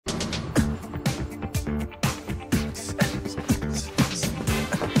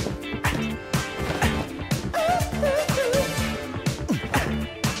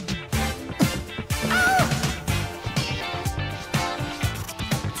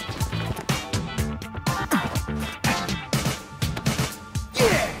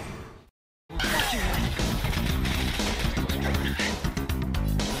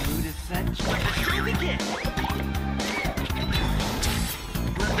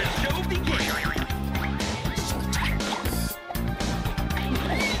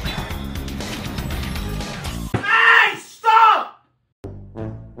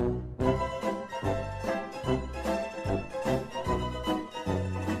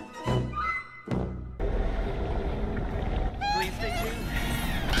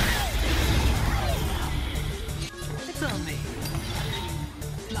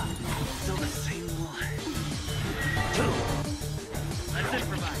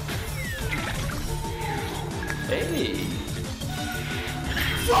Hey!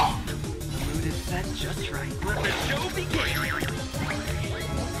 Mood is set just right. Let the show begin!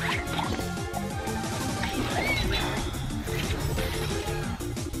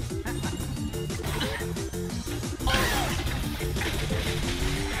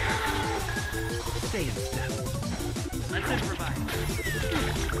 Stay in step. Let's improvise.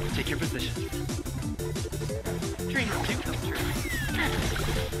 Take your position. Dreams do come true.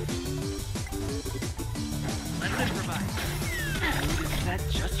 Let's improvise. Mood is set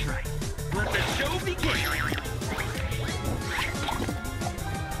just right. Let the show begin!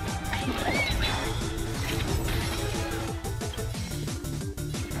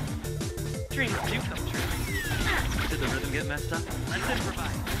 Dreams do come true. Did the rhythm get messed up? Let's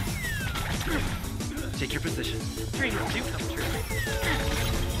improvise. Take your position. Dreams do come true.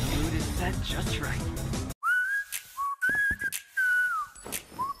 Mood is set just right.